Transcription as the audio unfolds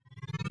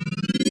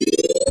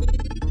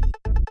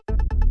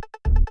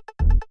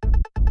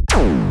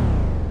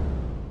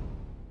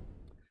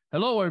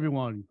Hello,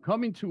 everyone.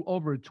 Coming to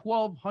over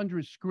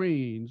 1,200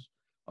 screens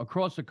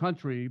across the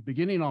country,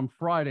 beginning on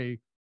Friday,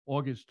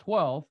 August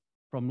 12th,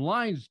 from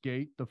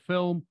Lionsgate, the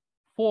film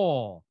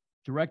Fall,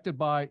 directed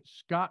by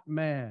Scott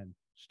Mann,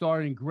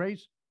 starring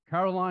Grace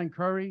Caroline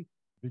Curry,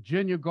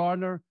 Virginia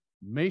Gardner,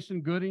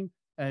 Mason Gooding,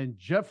 and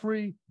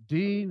Jeffrey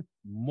Dean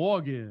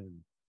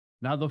Morgan.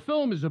 Now, the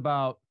film is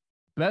about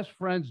best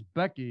friends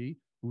Becky,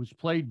 who's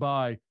played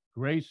by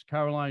Grace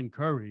Caroline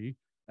Curry,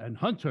 and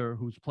Hunter,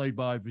 who's played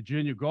by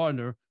Virginia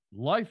Gardner.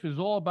 Life is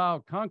all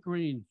about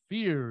conquering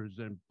fears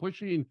and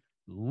pushing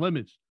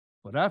limits.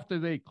 But after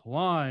they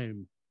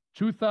climb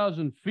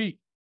 2,000 feet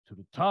to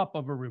the top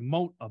of a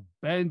remote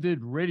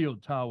abandoned radio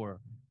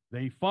tower,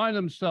 they find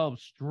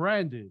themselves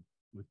stranded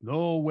with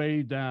no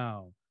way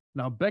down.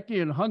 Now, Becky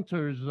and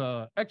Hunter's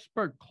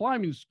expert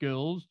climbing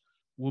skills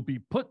will be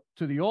put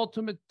to the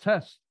ultimate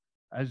test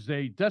as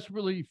they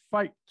desperately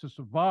fight to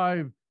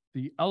survive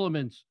the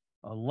elements,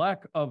 a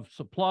lack of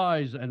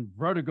supplies, and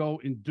vertigo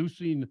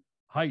inducing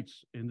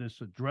heights in this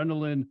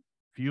adrenaline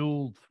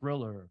fueled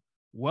thriller.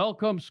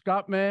 Welcome,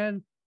 Scott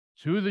Mann,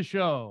 to the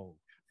show.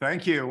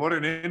 Thank you. What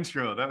an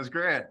intro. That was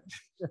great.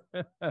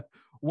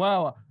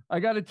 Wow. I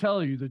got to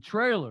tell you, the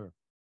trailer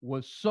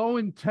was so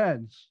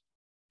intense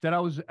that I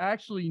was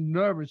actually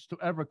nervous to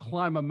ever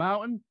climb a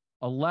mountain,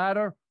 a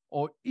ladder,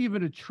 or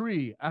even a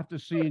tree after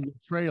seeing the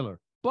trailer.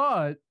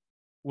 But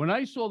when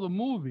I saw the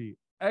movie,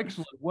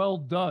 excellent. Well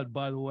done,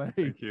 by the way.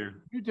 Thank you.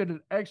 You did an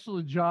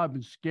excellent job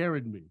in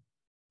scaring me.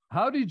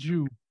 How did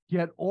you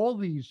get all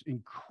these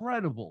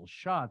incredible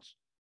shots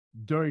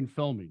during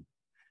filming?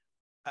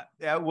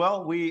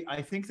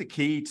 I think the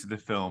key to the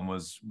film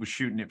was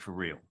shooting it for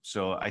real.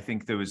 So I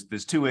think there's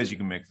two ways you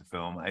can make the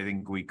film. I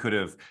think we could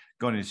have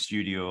gone in a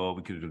studio,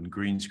 we could have done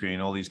green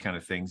screen, all these kind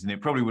of things, and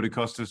it probably would have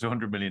cost us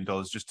 $100 million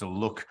just to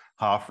look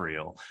half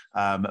real.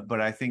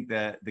 But I think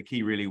that the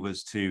key really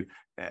was to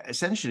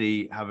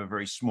essentially have a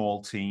very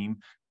small team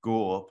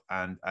go up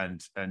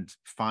and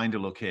find a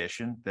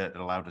location that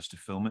allowed us to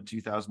film at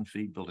 2,000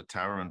 feet, build a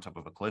tower on top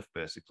of a cliff,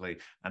 basically,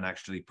 and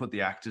actually put the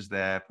actors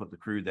there, put the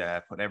crew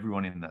there, put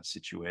everyone in that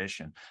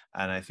situation.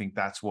 And I think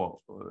that's what,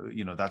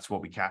 that's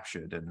what we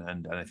captured.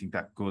 And I think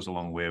that goes a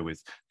long way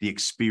with the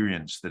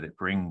experience that it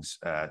brings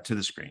to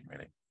the screen,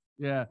 really.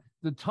 Yeah.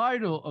 The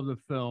title of the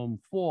film,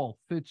 Fall,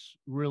 fits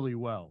really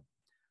well.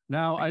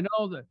 Now, I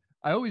know that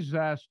I always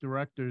ask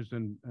directors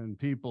and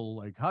people,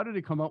 like, how did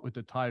they come up with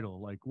the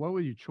title? Like, what were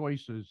your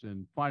choices?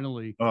 And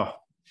finally, how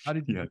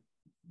did you,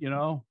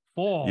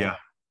 Fall? Yeah.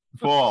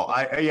 Fall.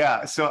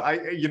 So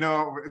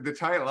the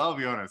title, I'll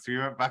be honest, we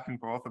went back and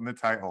forth on the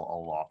title a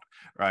lot,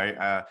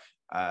 right?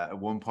 At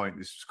one point,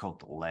 this was called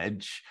The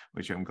Ledge,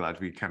 which I'm glad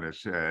we kind of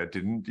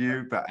didn't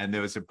do. And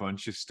there was a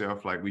bunch of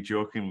stuff, like we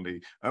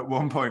jokingly, at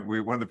one point,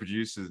 one of the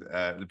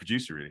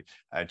producer really,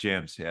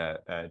 James,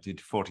 did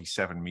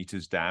 47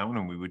 meters down,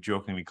 and we would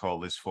jokingly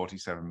call this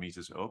 47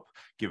 meters up,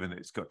 given that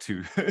it's got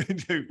two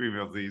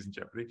female leads in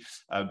jeopardy.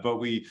 But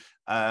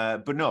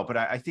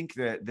I think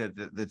that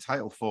the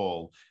title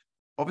Fall,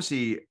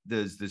 obviously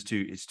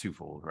it's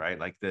twofold, right?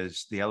 Like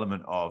there's the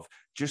element of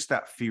just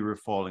that fear of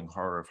falling,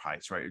 horror of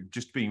heights, right?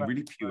 Just being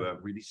really pure,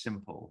 really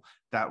simple.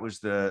 That was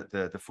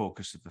the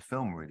focus of the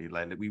film, really.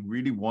 Like we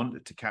really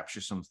wanted to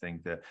capture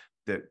something that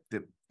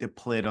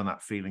played on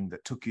that feeling,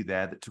 that took you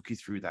there, that took you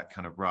through that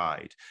kind of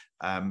ride.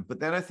 But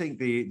then I think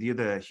the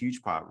other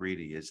huge part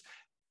really is,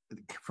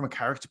 from a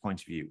character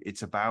point of view,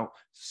 it's about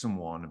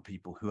someone and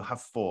people who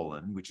have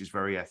fallen, which is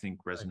very, I think,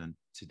 resonant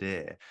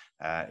today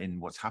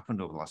in what's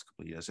happened over the last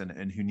couple of years,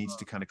 and who needs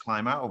to kind of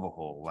climb out of a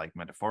hole, like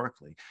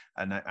metaphorically.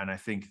 And I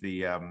think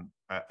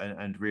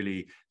and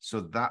really,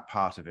 so that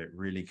part of it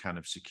really kind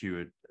of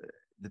secured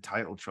the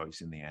title choice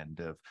in the end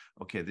of,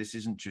 okay, this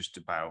isn't just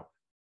about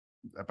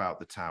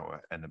the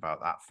tower and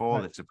about that fall,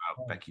 right. It's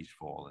about Becky's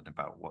fall and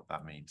about what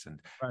that means.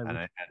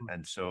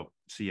 So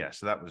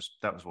that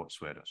was what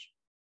swayed us.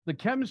 The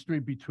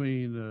chemistry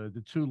between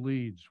the two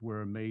leads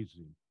were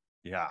amazing.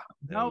 Yeah.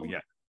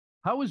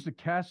 How was the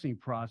casting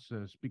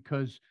process?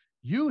 Because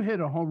you hit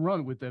a home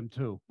run with them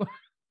too.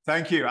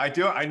 Thank you.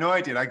 I know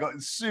I did. I got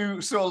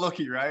so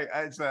lucky, right?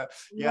 I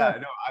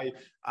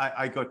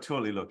got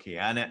totally lucky.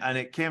 And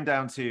it came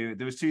down to,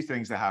 there was two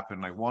things that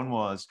happened. Like one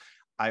was,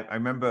 I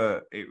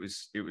remember it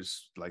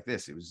was like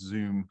this. It was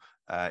Zoom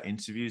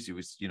interviews. It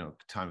was,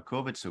 time of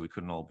COVID, so we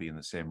couldn't all be in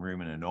the same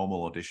room in a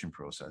normal audition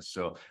process.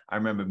 So I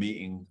remember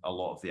meeting a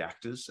lot of the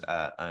actors,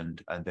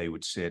 and they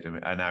would say to me,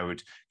 and I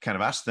would kind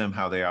of ask them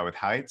how they are with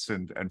heights,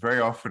 and very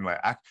often, like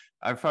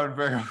I found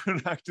very often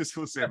actors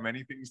will say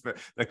many things that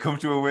they're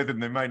comfortable with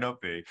and they might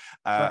not be,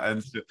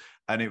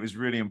 and it was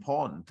really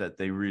important that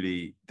they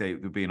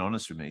were being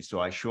honest with me. So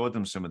I showed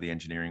them some of the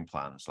engineering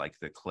plans, like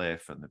the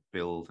cliff and the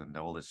build and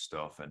all this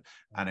stuff,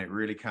 and it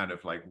really kind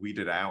of like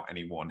weeded out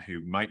anyone who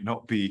might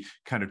not be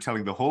kind of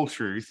telling the whole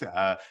truth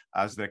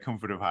as their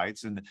comfort of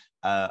heights. And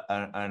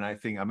I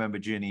think I remember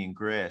Ginny and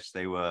Grace,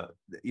 they were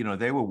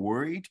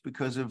worried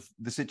because of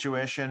the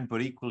situation,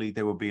 but equally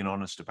they were being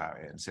honest about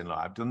it and saying, look,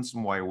 I've done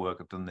some wire work,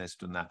 I've done this,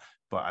 done that,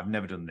 but I've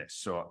never done this.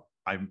 So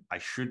I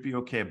should be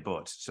okay,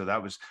 but so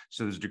there's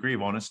a degree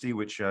of honesty,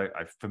 which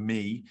for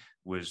me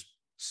was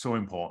so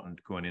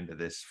important going into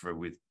this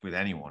with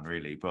anyone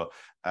really. But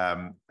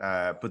then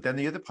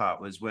the other part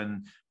was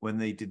when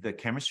they did the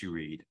chemistry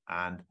read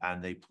and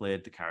they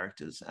played the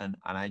characters, and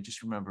I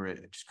just remember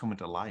it just coming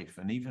to life.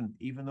 And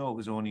even though it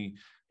was on a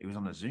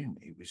Zoom,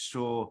 it was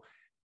so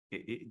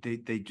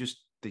they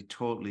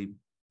totally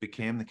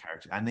became the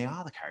character, and they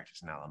are the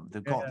characters now.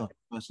 They've got the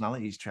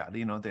personalities,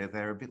 you know,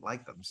 they're a bit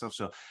like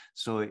themselves.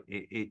 So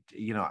it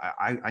you know,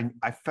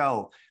 I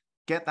felt,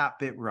 get that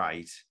bit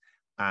right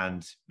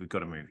and we've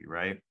got a movie,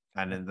 right?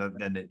 And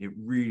then it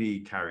really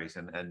carries,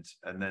 and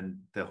then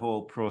the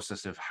whole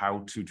process of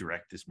how to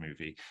direct this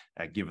movie,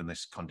 given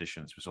this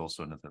conditions, was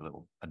also another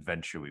little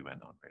adventure we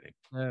went on. Really,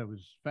 Yeah, it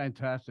was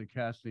fantastic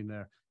casting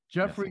there.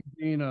 Jeffrey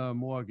Dean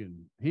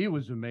Morgan, he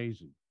was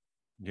amazing.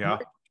 Yeah,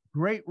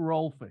 great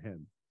role for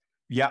him.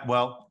 Yeah,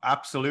 well,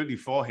 absolutely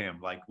for him.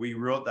 Like we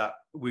wrote that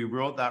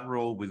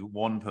role with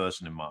one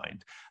person in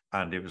mind,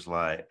 and it was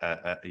like,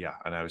 yeah.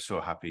 And I was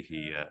so happy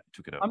he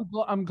took it up.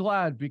 I'm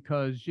glad,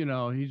 because you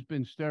know he's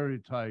been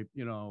stereotyped,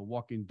 you know,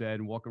 Walking Dead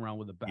and walking around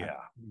with a bat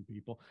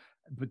people,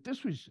 but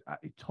this was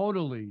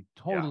totally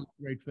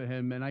great for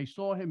him. And I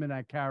saw him in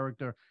that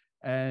character.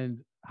 And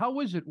how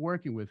was it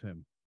working with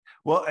him?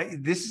 Well,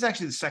 this is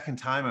actually the second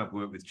time I've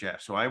worked with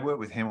Jeff. So I worked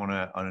with him on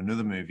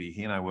another movie.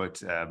 He and I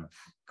worked,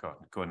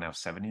 going now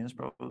 7 years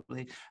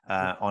probably,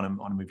 on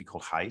a movie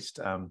called Heist.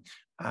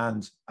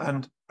 And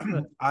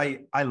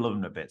I love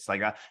him a bit. It's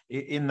like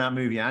in that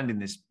movie and in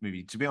this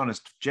movie, to be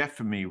honest, Jeff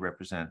for me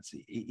represents,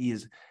 he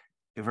is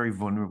very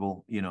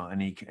vulnerable, you know,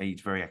 and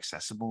he's very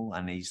accessible,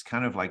 and he's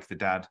kind of like the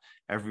dad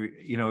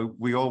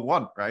we all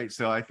want, right?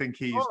 So I think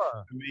he's,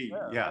 for me,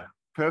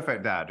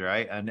 perfect dad,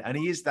 right? And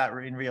he is that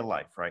in real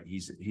life, right?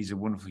 He's a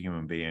wonderful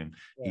human being.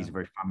 He's a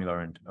very family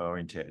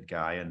oriented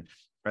guy, and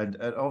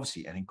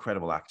obviously an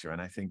incredible actor.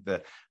 And I think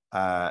that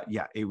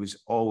it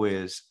was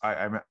always,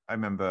 I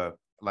remember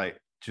like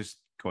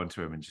just going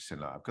to him and just saying,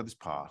 look, I've got this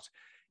part.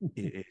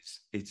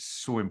 It's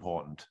so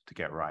important to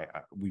get right.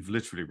 We've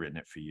literally written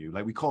it for you.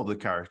 Like we called the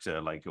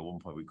character, like at one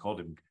point we called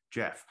him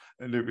Jeff,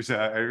 and it was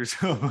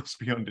almost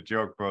beyond a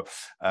joke. But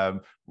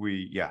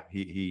he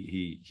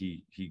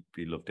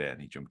loved it,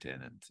 and he jumped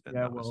in, and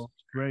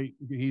great.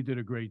 He did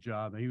a great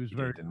job. He was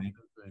very.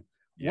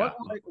 Yeah.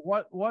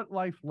 What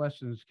life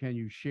lessons can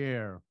you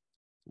share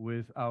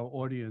with our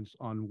audience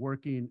on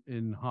working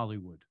in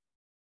Hollywood?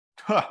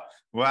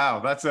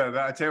 Wow, I tell you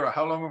what,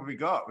 how long have we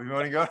got? We've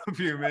only got a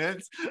few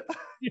minutes.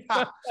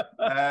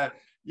 I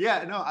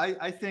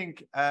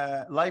think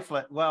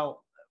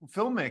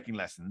filmmaking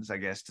lessons, I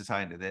guess, to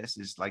tie into this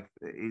is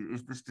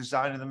this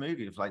design of the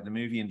movie, of like the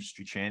movie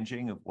industry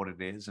changing, of what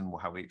it is and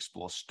how we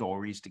explore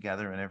stories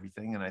together and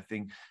everything. And I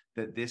think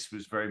that this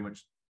was very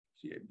much,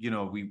 you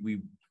know,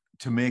 we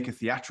to make a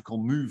theatrical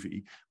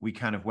movie, we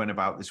kind of went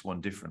about this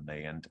one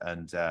differently, and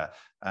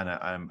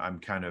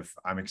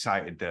I'm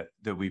excited that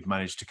we've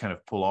managed to kind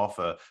of pull off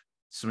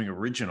something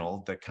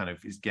original that kind of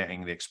is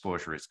getting the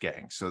exposure it's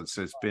getting. So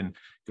it's been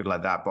good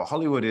like that. But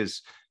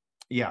Hollywood's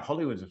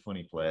a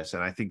funny place,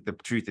 and I think the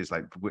truth is,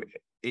 like,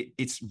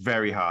 it's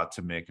very hard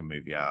to make a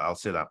movie. I'll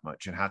say that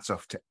much. And hats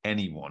off to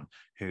anyone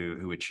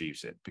who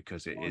achieves it,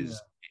 because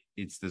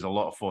there's a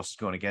lot of forces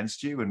going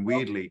against you, and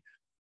weirdly.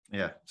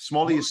 Yeah,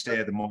 smaller you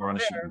stay, the more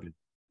honest you can be.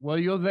 Well,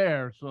 you're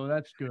there, so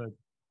that's good.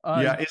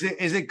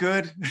 Is it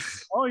good?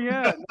 Oh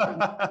yeah.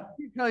 Let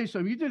me tell you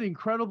something. You did an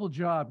incredible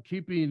job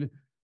keeping,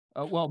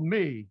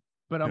 me,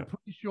 but I'm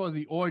pretty sure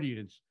the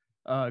audience.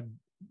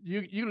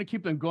 You're going to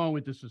keep them going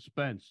with the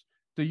suspense.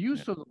 The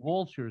use of the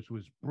vultures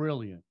was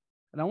brilliant,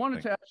 and I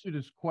wanted to ask you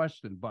this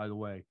question, by the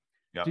way.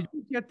 Yeah. Did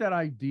you get that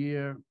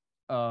idea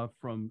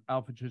from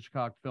Alfred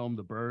Hitchcock film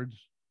The Birds?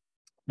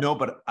 No,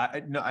 but I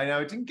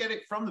didn't get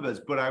it from The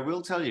Birds, but I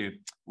will tell you,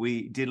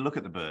 we did look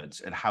at The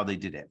Birds and how they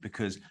did it,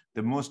 because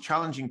the most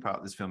challenging part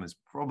of this film is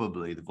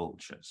probably the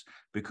vultures,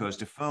 because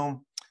to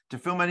film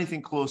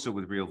anything closer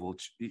with real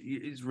vultures,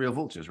 it's real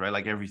vultures, right?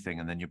 Like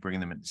everything, and then you're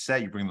bringing them into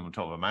set, you bring them on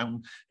top of a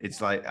mountain.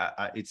 It's like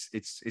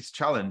it's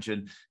challenge,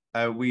 and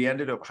we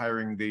ended up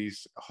hiring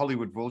these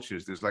Hollywood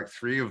vultures. There's like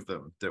 3 of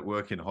them that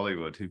work in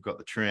Hollywood who've got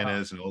the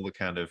trainers and all the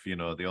kind of, you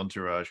know, the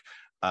entourage.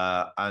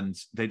 And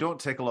they don't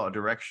take a lot of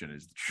direction,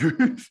 is the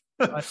truth.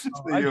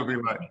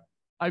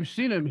 I've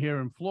seen them here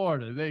in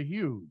Florida. They're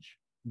huge.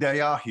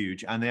 They are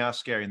huge, and they are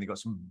scary, and they've got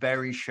some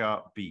very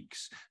sharp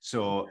beaks.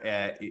 So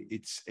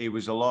it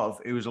was a lot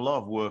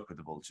of work with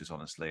the vultures,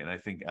 honestly. And I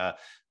think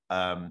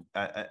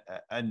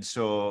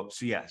so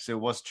it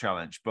was a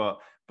challenge, but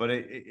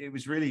it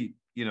was really,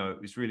 you know,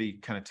 it was really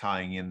kind of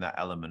tying in that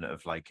element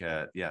of like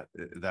that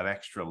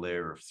extra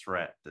layer of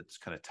threat that's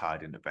kind of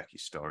tied into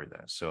Becky's story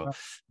there. So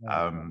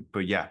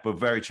but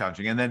very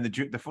challenging. And then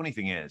the funny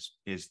thing is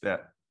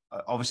that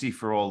obviously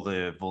for all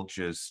the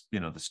vultures, you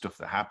know, the stuff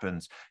that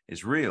happens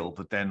is real,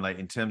 but then like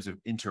in terms of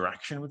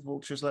interaction with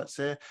vultures, let's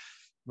say,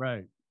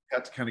 right,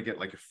 had to kind of get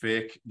like a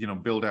fake, you know,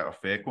 build out a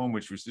fake one,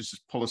 which was just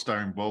this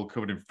polystyrene ball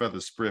covered in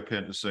feathers, spray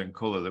paint a certain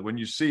color, that when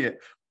you see it,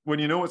 when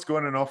you know what's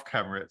going on off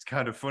camera, it's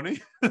kind of funny.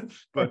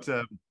 But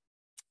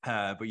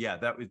But yeah,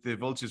 that was the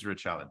vultures were a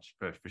challenge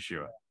for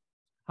sure.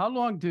 How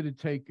long did it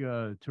take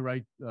to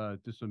write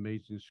this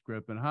amazing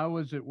script, and how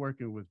was it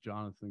working with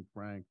Jonathan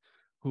Frank,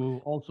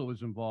 who also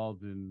was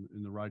involved in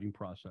the writing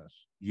process?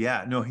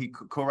 Yeah, no, he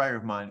co-writer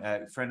of mine,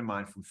 a friend of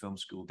mine from film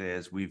school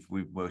days. We've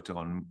worked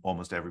on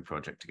almost every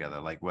project together.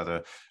 Like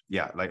whether,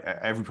 yeah, like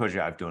every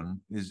project I've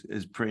done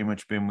is pretty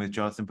much been with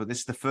Jonathan. But this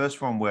is the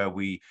first one where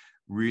we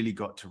really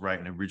got to write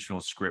an original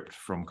script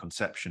from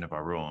conception of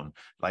our own.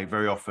 Like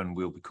very often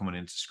we'll be coming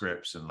into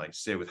scripts and like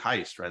say with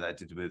Heist, right? I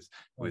did with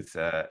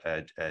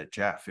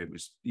Jeff. It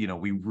was, you know,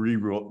 we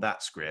rewrote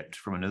that script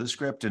from another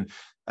script,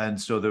 and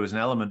so there was an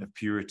element of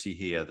purity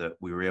here that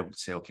we were able to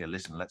say, okay,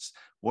 listen,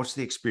 what's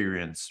the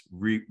experience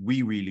we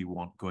really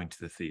want going to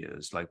the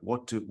theaters? Like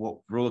what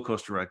roller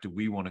coaster ride do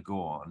we want to go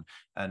on,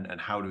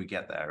 and how do we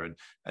get there?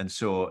 And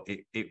so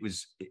it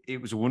was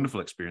a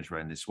wonderful experience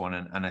writing this one,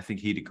 and I think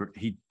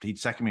he'd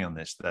second me on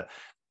this, that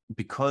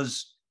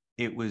because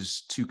it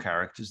was two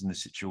characters in the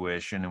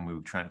situation and we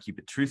were trying to keep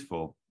it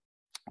truthful.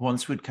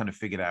 Once we'd kind of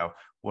figured out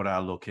what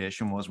our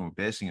location was and we're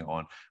basing it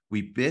on,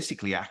 we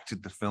basically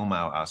acted the film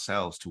out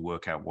ourselves to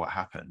work out what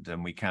happened.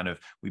 And we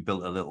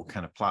built a little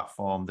kind of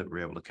platform that we're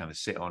able to kind of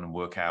sit on and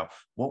work out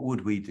what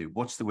would we do,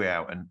 what's the way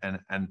out,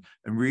 and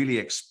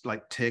really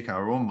like take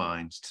our own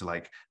minds to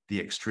like the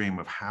extreme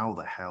of how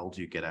the hell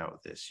do you get out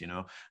of this, you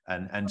know?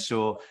 And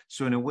so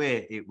in a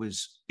way it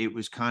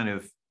was kind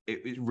of,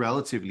 it was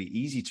relatively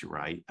easy to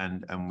write,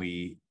 and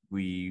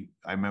I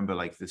remember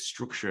like the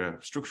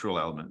structural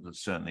element that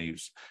certainly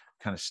was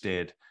kind of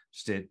stayed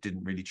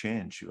didn't really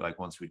change like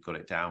once we'd got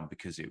it down,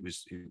 because it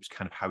was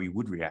kind of how he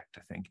would react,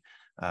 I think.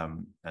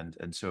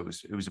 And so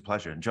it was a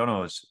pleasure. And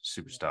Jono was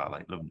superstar,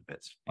 like loving the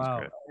bits. He's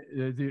Wow,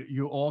 great.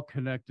 you all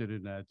connected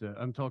in that.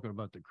 I'm talking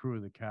about the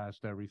crew, the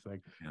cast,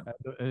 everything, Yeah.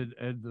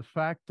 and the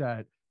fact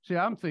that, see,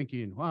 I'm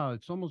thinking, wow,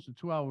 it's almost a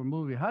 2-hour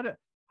movie.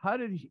 How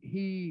did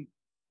he,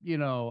 you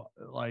know,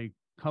 like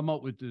come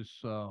up with this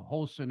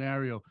whole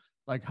scenario?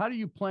 Like, how do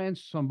you plan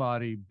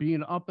somebody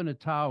being up in a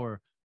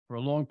tower for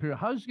a long period?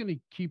 How's he going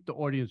to keep the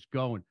audience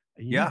going?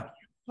 And you Yeah. did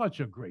such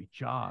a great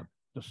job.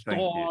 The Thank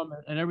you. storm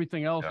and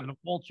everything else, Yeah. and the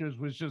vultures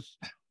was just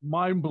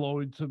mind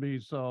blowing to me.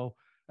 So,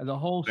 and the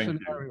whole Thank you.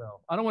 scenario.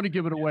 I don't want to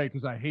give it away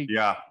because I hate.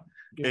 Yeah.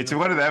 It's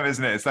one of them,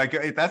 isn't it? It's like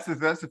that's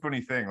the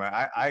funny thing.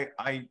 Like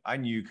I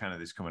knew kind of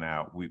this coming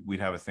out. We'd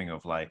have a thing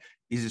of like,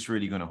 is this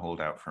really going to hold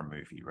out for a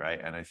movie, right?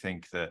 And I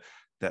think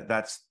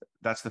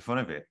that's the fun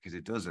of it, because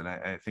it does. And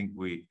I think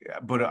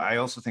but I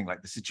also think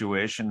like the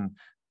situation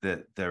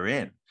that they're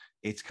in,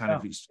 it's kind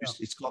of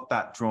it's got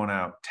that drawn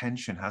out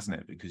tension, hasn't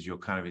it? Because you're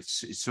kind of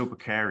it's so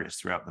precarious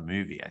throughout the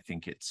movie. I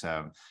think it's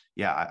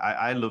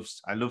I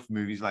love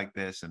movies like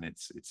this, and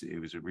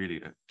it was really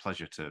a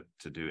pleasure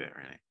to do it,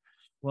 really.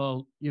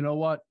 Well, you know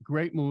what?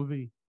 Great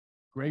movie,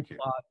 great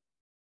plot,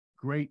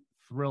 great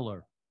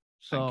thriller.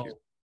 So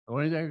the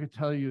only thing I can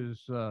tell you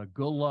is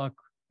good luck.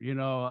 You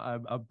know,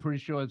 I'm pretty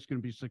sure it's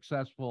going to be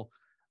successful,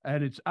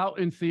 and it's out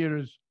in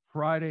theaters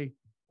Friday,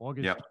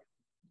 August. Yep.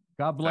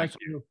 God bless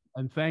you,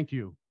 and thank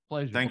you.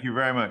 Pleasure. Thank you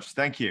very much.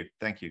 Thank you.